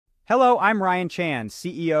Hello, I'm Ryan Chan,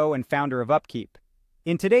 CEO and founder of UpKeep.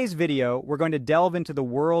 In today's video, we're going to delve into the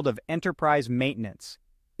world of enterprise maintenance,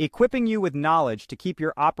 equipping you with knowledge to keep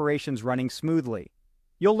your operations running smoothly.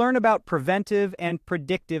 You'll learn about preventive and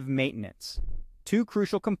predictive maintenance, two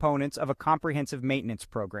crucial components of a comprehensive maintenance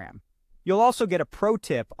program. You'll also get a pro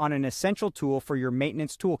tip on an essential tool for your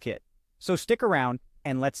maintenance toolkit. So stick around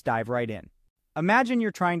and let's dive right in. Imagine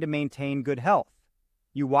you're trying to maintain good health.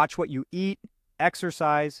 You watch what you eat,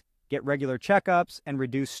 exercise, get regular checkups, and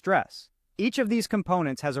reduce stress. Each of these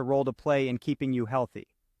components has a role to play in keeping you healthy.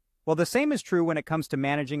 Well, the same is true when it comes to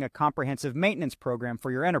managing a comprehensive maintenance program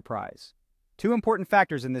for your enterprise. Two important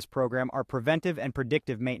factors in this program are preventive and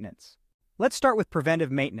predictive maintenance. Let's start with preventive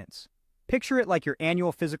maintenance. Picture it like your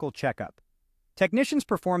annual physical checkup. Technicians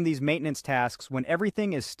perform these maintenance tasks when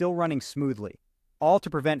everything is still running smoothly, all to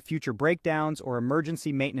prevent future breakdowns or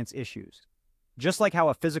emergency maintenance issues. Just like how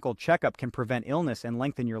a physical checkup can prevent illness and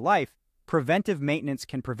lengthen your life, preventive maintenance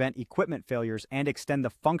can prevent equipment failures and extend the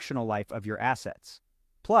functional life of your assets.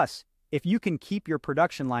 Plus, if you can keep your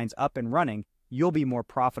production lines up and running, you'll be more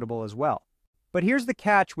profitable as well. But here's the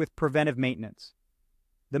catch with preventive maintenance.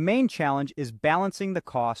 The main challenge is balancing the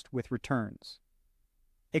cost with returns.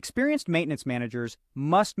 Experienced maintenance managers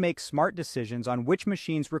must make smart decisions on which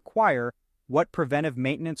machines require what preventive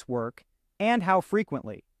maintenance work and how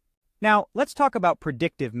frequently. Now, let's talk about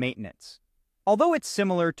predictive maintenance. Although it's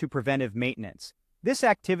similar to preventive maintenance, this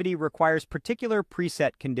activity requires particular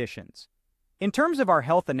preset conditions. In terms of our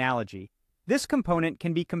health analogy, this component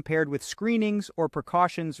can be compared with screenings or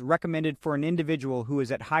precautions recommended for an individual who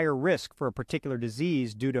is at higher risk for a particular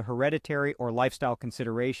disease due to hereditary or lifestyle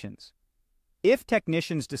considerations. If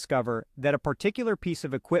technicians discover that a particular piece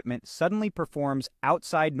of equipment suddenly performs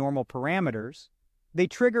outside normal parameters, they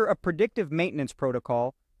trigger a predictive maintenance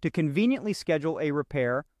protocol to conveniently schedule a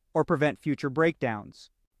repair or prevent future breakdowns.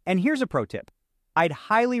 And here's a pro tip. I'd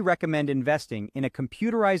highly recommend investing in a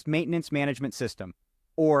computerized maintenance management system,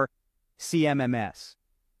 or CMMS.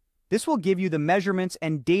 This will give you the measurements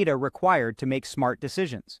and data required to make smart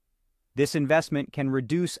decisions. This investment can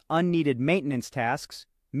reduce unneeded maintenance tasks,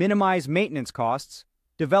 minimize maintenance costs,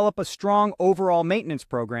 develop a strong overall maintenance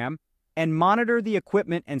program, and monitor the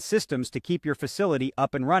equipment and systems to keep your facility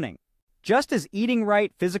up and running. Just as eating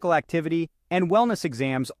right, physical activity, and wellness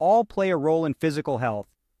exams all play a role in physical health,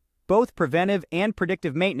 both preventive and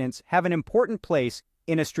predictive maintenance have an important place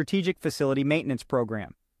in a strategic facility maintenance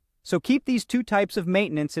program. So keep these two types of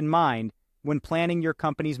maintenance in mind when planning your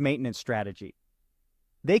company's maintenance strategy.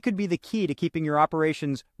 They could be the key to keeping your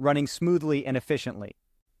operations running smoothly and efficiently.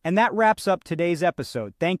 And that wraps up today's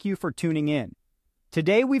episode. Thank you for tuning in.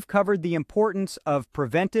 Today we've covered the importance of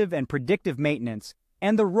preventive and predictive maintenance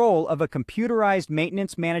and the role of a computerized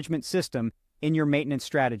maintenance management system in your maintenance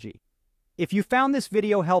strategy. If you found this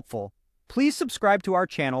video helpful, please subscribe to our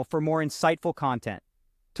channel for more insightful content.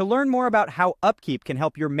 To learn more about how UpKeep can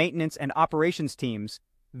help your maintenance and operations teams,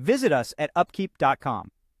 visit us at upkeep.com.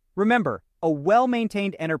 Remember, a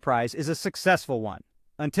well-maintained enterprise is a successful one.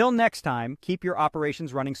 Until next time, keep your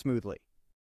operations running smoothly.